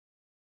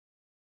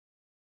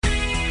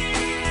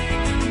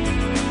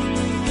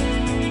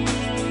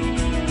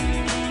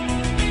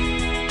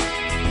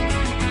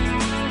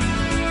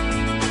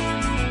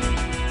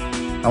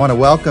I want to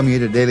welcome you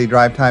to Daily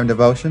Drive Time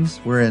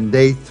Devotions. We're in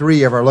day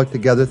 3 of our look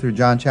together through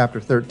John chapter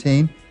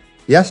 13.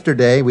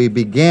 Yesterday, we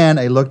began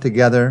a look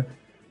together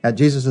at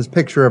Jesus'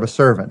 picture of a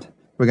servant.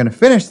 We're going to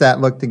finish that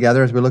look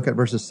together as we look at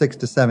verses 6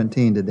 to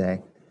 17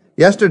 today.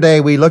 Yesterday,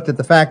 we looked at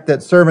the fact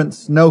that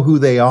servants know who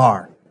they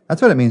are.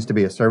 That's what it means to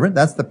be a servant.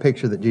 That's the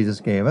picture that Jesus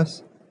gave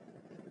us.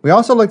 We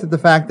also looked at the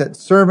fact that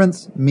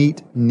servants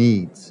meet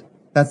needs.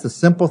 That's the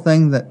simple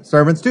thing that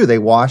servants do. They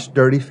wash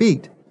dirty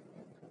feet.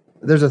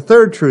 There's a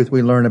third truth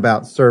we learn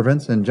about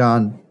servants in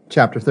John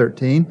chapter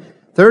 13.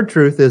 Third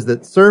truth is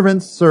that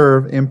servants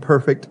serve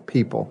imperfect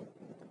people.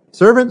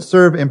 Servants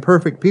serve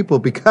imperfect people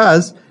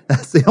because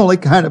that's the only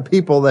kind of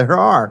people there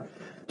are.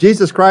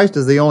 Jesus Christ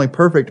is the only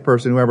perfect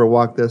person who ever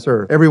walked this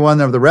earth. Every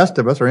one of the rest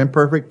of us are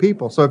imperfect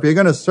people. So if you're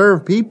going to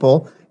serve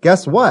people,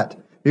 guess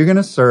what? You're going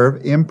to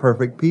serve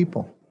imperfect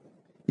people.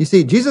 You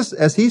see, Jesus,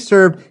 as he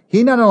served,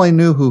 he not only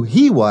knew who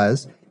he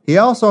was, he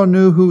also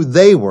knew who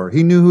they were.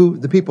 He knew who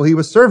the people he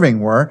was serving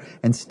were,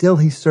 and still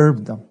he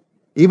served them,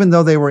 even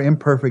though they were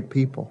imperfect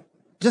people.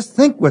 Just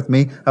think with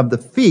me of the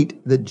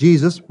feet that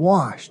Jesus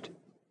washed.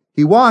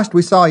 He washed,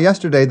 we saw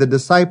yesterday, the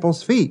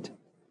disciples' feet.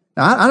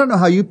 Now, I don't know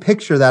how you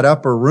picture that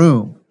upper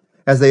room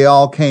as they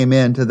all came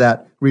into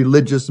that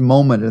religious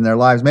moment in their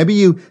lives. Maybe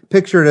you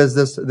picture it as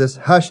this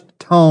hushed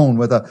tone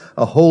with a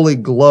holy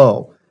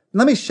glow.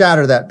 Let me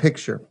shatter that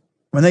picture.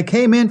 When they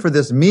came in for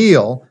this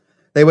meal,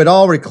 they would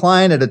all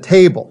recline at a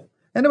table.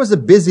 And it was a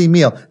busy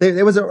meal.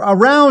 It was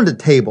around a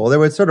table. They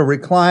would sort of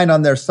recline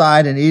on their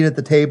side and eat at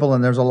the table.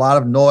 And there's a lot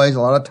of noise,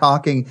 a lot of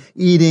talking,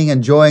 eating,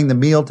 enjoying the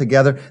meal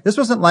together. This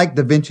wasn't like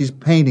Da Vinci's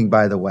painting,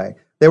 by the way.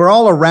 They were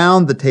all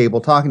around the table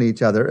talking to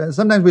each other.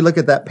 Sometimes we look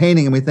at that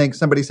painting and we think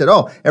somebody said,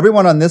 oh,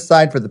 everyone on this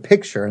side for the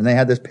picture. And they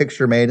had this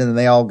picture made and then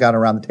they all got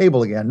around the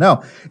table again.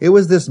 No, it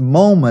was this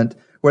moment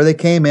where they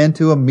came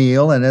into a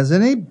meal. And as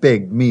in a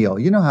big meal,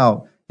 you know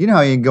how you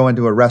can go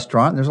into a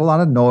restaurant and there's a lot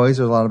of noise,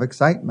 there's a lot of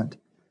excitement.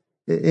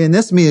 In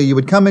this meal, you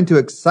would come into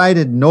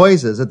excited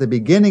noises. At the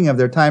beginning of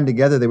their time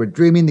together, they were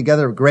dreaming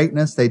together of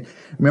greatness. They'd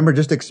remember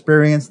just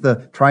experienced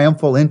the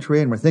triumphal entry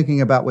and were thinking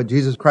about what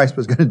Jesus Christ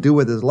was going to do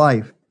with his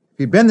life. If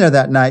you'd been there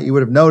that night, you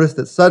would have noticed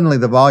that suddenly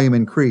the volume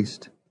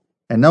increased.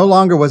 And no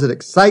longer was it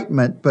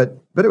excitement, but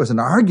it was an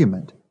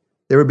argument.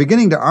 They were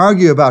beginning to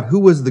argue about who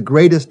was the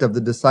greatest of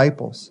the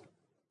disciples.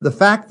 The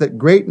fact that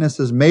greatness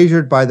is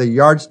measured by the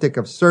yardstick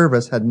of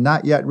service had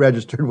not yet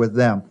registered with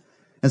them.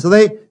 And so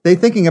they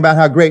thinking about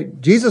how great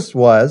Jesus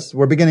was,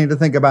 were beginning to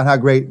think about how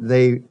great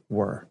they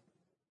were.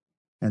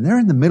 And there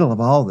in the middle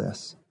of all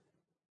this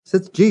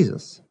sits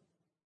Jesus.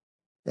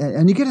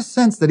 And you get a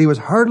sense that he was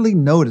hardly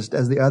noticed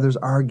as the others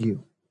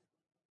argue.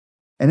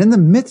 And in the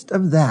midst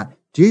of that,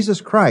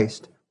 Jesus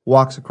Christ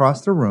walks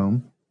across the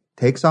room,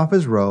 takes off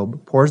his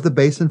robe, pours the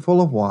basin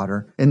full of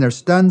water. In their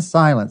stunned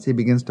silence, he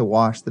begins to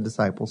wash the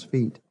disciples'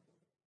 feet.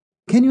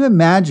 Can you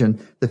imagine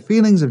the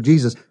feelings of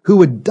Jesus, who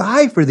would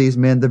die for these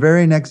men the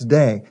very next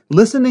day,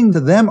 listening to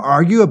them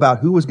argue about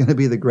who was going to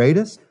be the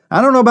greatest?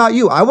 I don't know about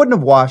you. I wouldn't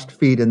have washed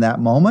feet in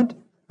that moment.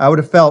 I would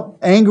have felt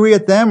angry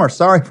at them or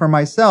sorry for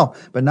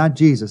myself, but not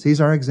Jesus.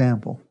 He's our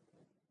example.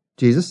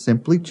 Jesus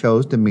simply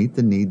chose to meet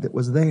the need that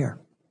was there.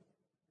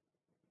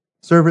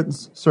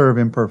 Servants serve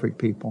imperfect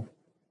people.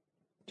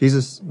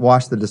 Jesus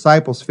washed the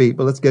disciples' feet,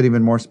 but let's get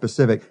even more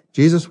specific.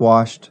 Jesus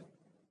washed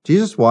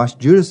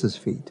Judas's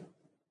feet.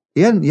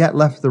 He hadn't yet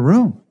left the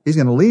room. He's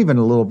going to leave in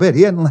a little bit.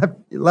 He hadn't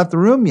left the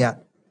room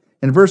yet.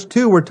 In verse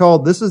 2, we're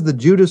told this is the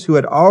Judas who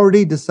had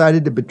already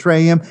decided to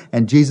betray him,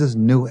 and Jesus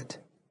knew it.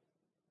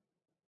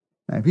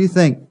 Now, if you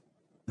think,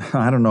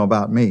 I don't know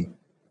about me.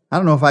 I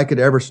don't know if I could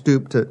ever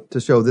stoop to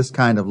show this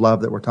kind of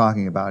love that we're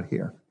talking about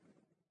here.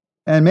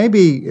 And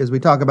maybe as we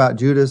talk about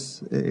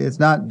Judas, it's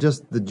not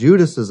just the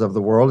Judases of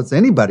the world, it's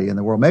anybody in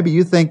the world. Maybe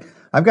you think,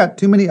 I've got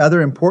too many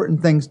other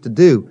important things to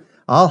do.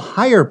 I'll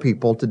hire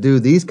people to do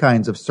these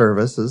kinds of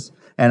services,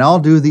 and I'll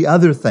do the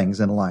other things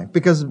in life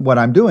because what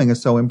I'm doing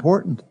is so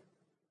important.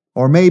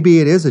 Or maybe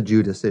it is a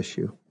Judas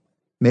issue.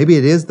 Maybe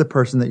it is the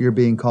person that you're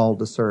being called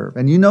to serve.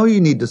 And you know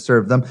you need to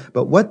serve them,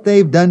 but what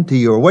they've done to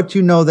you or what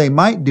you know they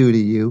might do to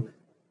you,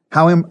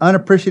 how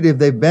unappreciative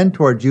they've been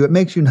towards you, it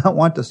makes you not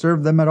want to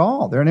serve them at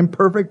all. They're an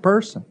imperfect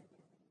person.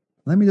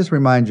 Let me just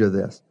remind you of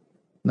this.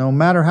 No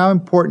matter how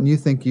important you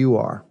think you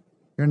are,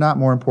 you're not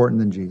more important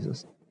than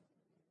Jesus.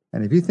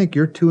 And if you think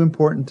you're too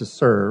important to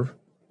serve,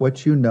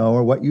 what you know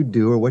or what you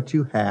do or what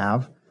you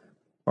have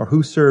or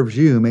who serves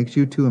you makes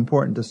you too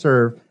important to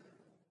serve,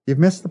 you've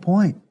missed the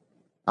point.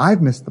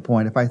 I've missed the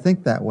point if I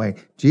think that way.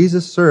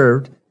 Jesus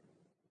served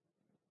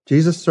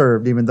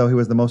even though he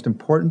was the most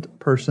important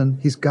person.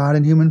 He's God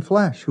in human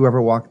flesh,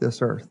 whoever walked this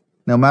earth.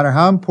 No matter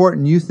how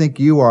important you think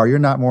you are, you're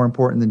not more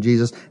important than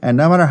Jesus. And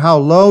no matter how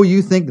low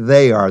you think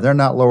they are, they're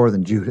not lower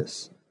than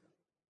Judas.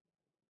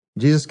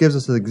 Jesus gives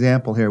us an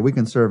example here. We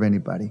can serve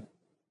anybody.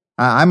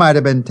 I might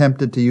have been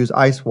tempted to use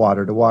ice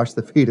water to wash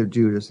the feet of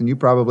Judas, and you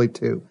probably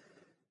too.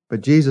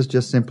 But Jesus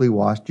just simply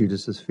washed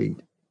Judas's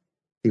feet.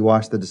 He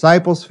washed the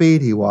disciples'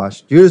 feet. He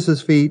washed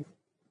Judas's feet.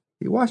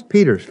 He washed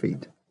Peter's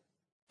feet.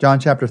 John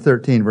chapter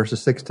 13,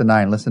 verses 6 to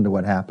 9. Listen to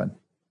what happened.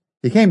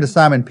 He came to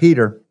Simon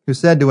Peter, who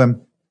said to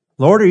him,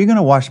 Lord, are you going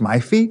to wash my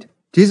feet?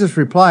 Jesus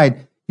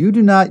replied, you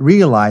do not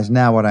realize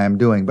now what I am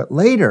doing, but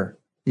later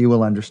you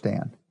will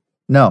understand.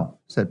 No,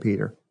 said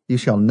Peter, you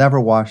shall never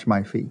wash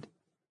my feet.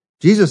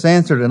 Jesus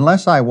answered,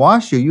 unless I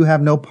wash you, you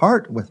have no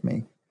part with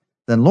me.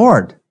 Then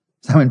Lord,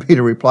 Simon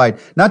Peter replied,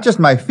 not just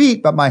my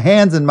feet, but my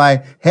hands and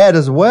my head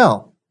as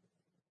well.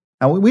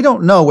 Now, we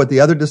don't know what the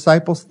other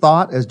disciples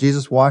thought as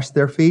Jesus washed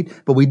their feet,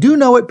 but we do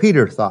know what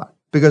Peter thought,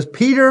 because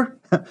Peter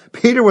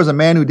was a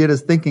man who did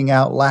his thinking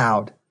out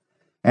loud.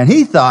 And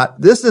he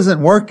thought, this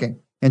isn't working.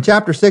 In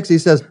chapter 6, he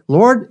says,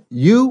 Lord,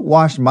 you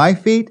wash my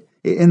feet.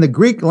 In the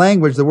Greek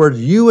language, the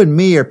words you and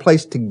me are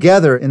placed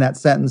together in that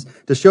sentence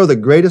to show the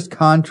greatest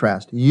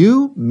contrast.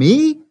 You?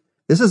 Me?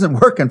 This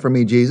isn't working for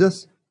me,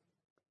 Jesus.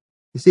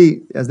 You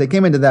see, as they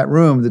came into that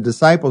room, the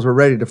disciples were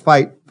ready to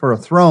fight for a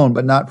throne,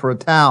 but not for a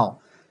towel.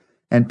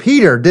 And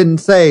Peter didn't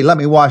say, let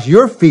me wash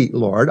your feet,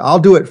 Lord. I'll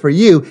do it for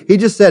you. He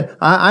just said,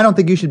 I don't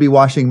think you should be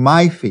washing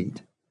my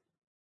feet.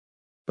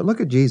 But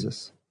look at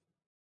Jesus.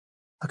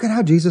 Look at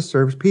how Jesus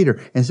serves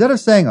Peter. Instead of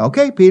saying,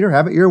 okay, Peter,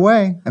 have it your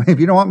way. I mean, if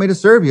you don't want me to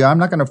serve you, I'm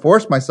not going to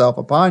force myself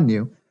upon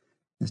you.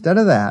 Instead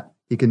of that,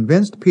 he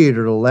convinced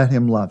Peter to let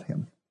him love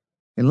him.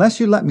 Unless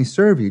you let me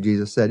serve you,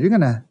 Jesus said, you're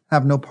going to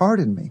have no part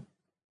in me.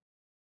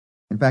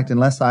 In fact,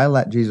 unless I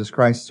let Jesus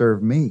Christ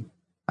serve me,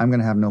 I'm going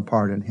to have no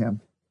part in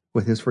him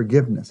with his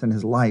forgiveness and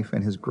his life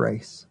and his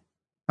grace.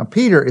 Now,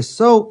 Peter is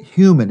so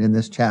human in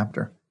this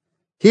chapter.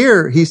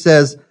 Here he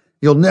says,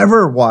 you'll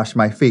never wash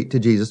my feet to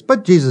Jesus,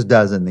 but Jesus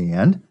does in the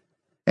end.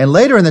 And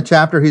later in the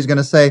chapter, he's going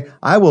to say,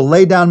 I will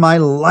lay down my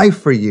life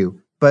for you.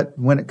 But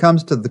when it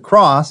comes to the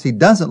cross, he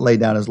doesn't lay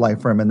down his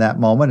life for him in that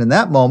moment. In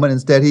that moment,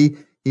 instead,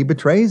 he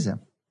betrays him.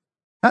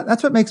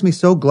 That's what makes me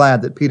so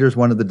glad that Peter's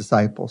one of the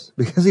disciples,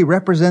 because he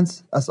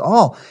represents us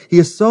all. He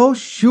is so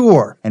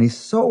sure, and he's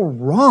so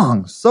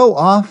wrong so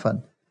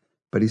often,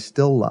 but he's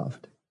still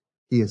loved.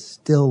 He is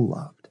still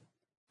loved.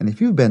 And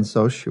if you've been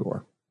so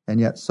sure, and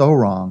yet so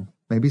wrong,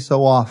 maybe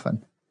so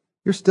often,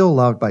 you're still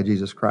loved by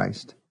Jesus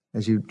Christ.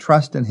 As you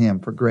trust in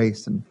him for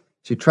grace, and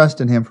as you trust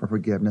in him for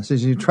forgiveness,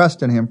 as you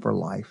trust in him for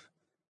life.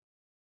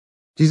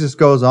 Jesus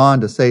goes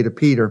on to say to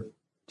Peter,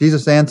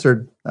 Jesus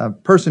answered, a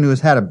person who has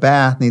had a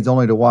bath needs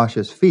only to wash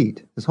his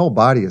feet. His whole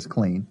body is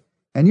clean.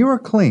 And you are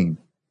clean,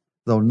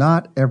 though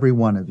not every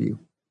one of you.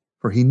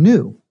 For he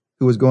knew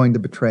who was going to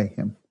betray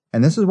him.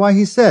 And this is why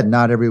he said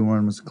not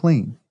everyone was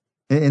clean.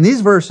 In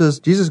these verses,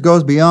 Jesus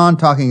goes beyond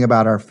talking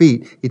about our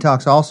feet. He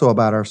talks also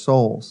about our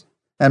souls.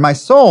 And my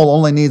soul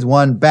only needs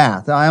one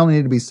bath. I only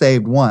need to be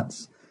saved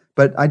once.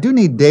 But I do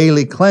need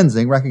daily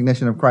cleansing,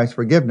 recognition of Christ's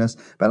forgiveness.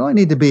 But I only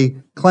need to be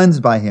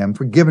cleansed by him,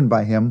 forgiven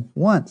by him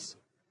once.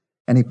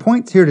 And he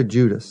points here to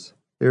Judas.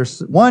 There's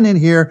one in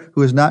here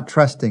who is not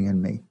trusting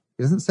in me.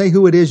 He doesn't say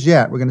who it is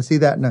yet. We're going to see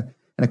that in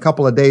a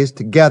couple of days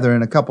together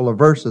in a couple of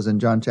verses in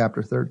John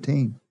chapter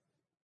 13.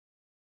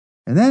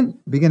 And then,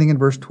 beginning in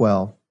verse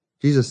 12,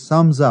 Jesus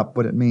sums up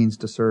what it means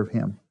to serve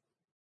him.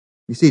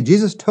 You see,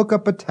 Jesus took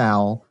up a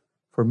towel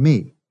for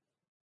me,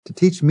 to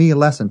teach me a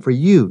lesson, for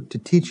you to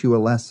teach you a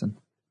lesson.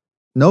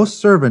 No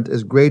servant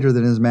is greater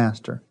than his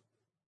master.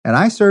 And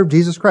I serve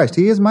Jesus Christ.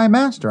 He is my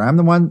master. I'm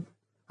the one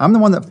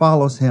that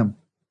follows him.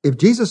 If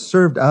Jesus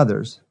served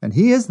others, and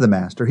he is the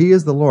master, he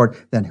is the Lord,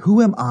 then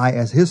who am I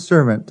as his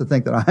servant to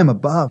think that I'm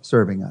above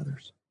serving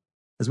others?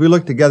 As we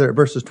look together at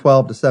verses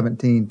 12 to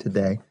 17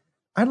 today,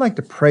 I'd like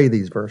to pray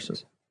these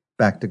verses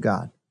back to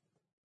God.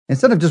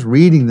 Instead of just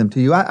reading them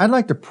to you, I'd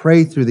like to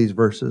pray through these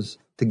verses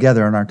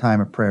together in our time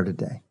of prayer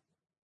today.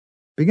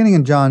 Beginning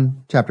in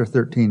John chapter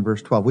 13,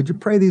 verse 12, would you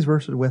pray these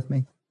verses with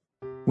me?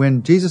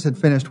 When Jesus had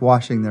finished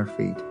washing their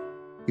feet,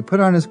 he put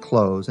on his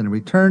clothes and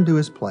returned to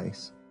his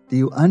place. Do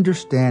you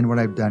understand what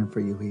I've done for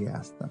you? He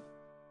asked them.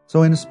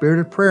 So in a spirit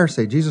of prayer,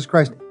 say, Jesus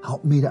Christ,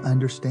 help me to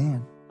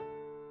understand.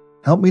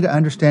 Help me to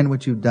understand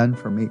what you've done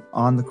for me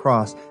on the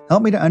cross.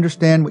 Help me to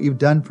understand what you've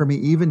done for me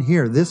even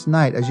here this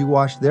night as you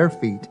washed their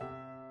feet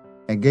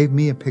and gave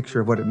me a picture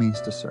of what it means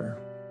to serve.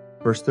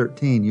 Verse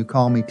 13, you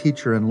call me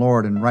teacher and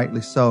Lord, and rightly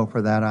so,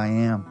 for that I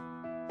am.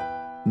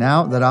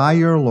 Now that I,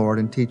 your Lord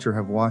and teacher,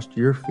 have washed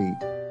your feet,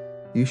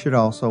 you should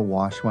also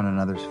wash one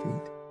another's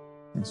feet.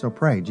 And so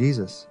pray,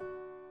 Jesus,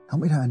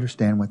 help me to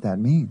understand what that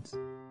means.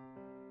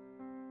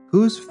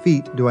 Whose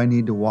feet do I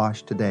need to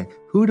wash today?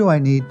 Who do I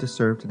need to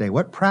serve today?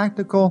 What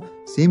practical,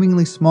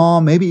 seemingly small,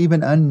 maybe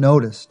even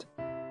unnoticed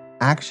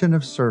action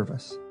of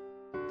service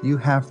do you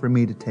have for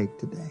me to take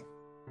today?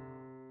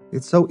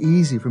 It's so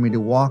easy for me to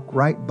walk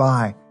right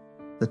by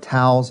the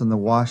towels and the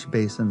wash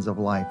basins of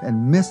life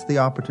and miss the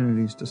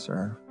opportunities to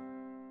serve.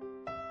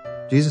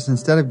 Jesus,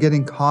 instead of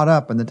getting caught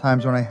up in the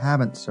times when I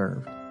haven't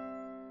served,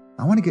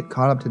 I want to get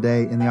caught up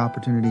today in the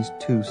opportunities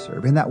to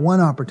serve, in that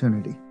one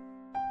opportunity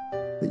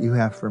that you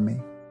have for me.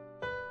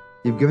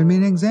 You've given me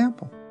an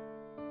example.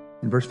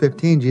 In verse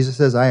 15, Jesus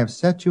says, I have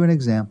set you an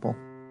example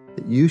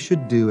that you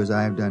should do as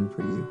I have done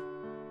for you.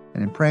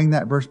 And in praying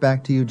that verse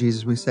back to you,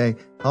 Jesus, we say,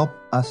 help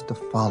us to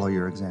follow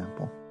your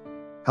example.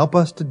 Help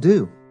us to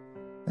do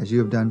as you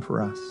have done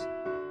for us.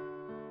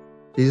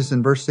 Jesus,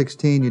 in verse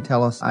 16, you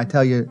tell us, I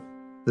tell you,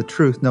 the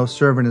truth, no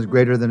servant is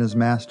greater than his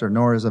master,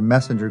 nor is a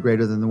messenger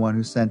greater than the one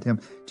who sent him.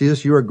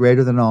 Jesus, you are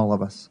greater than all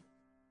of us.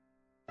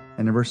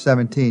 And in verse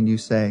 17, you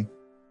say,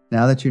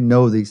 now that you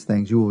know these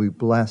things, you will be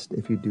blessed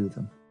if you do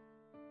them.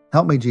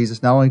 Help me,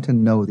 Jesus, not only to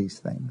know these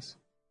things,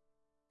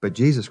 but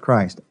Jesus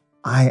Christ,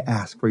 I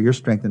ask for your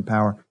strength and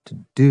power to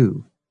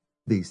do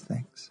these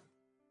things.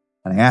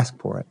 And I ask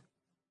for it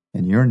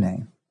in your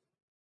name.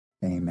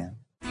 Amen.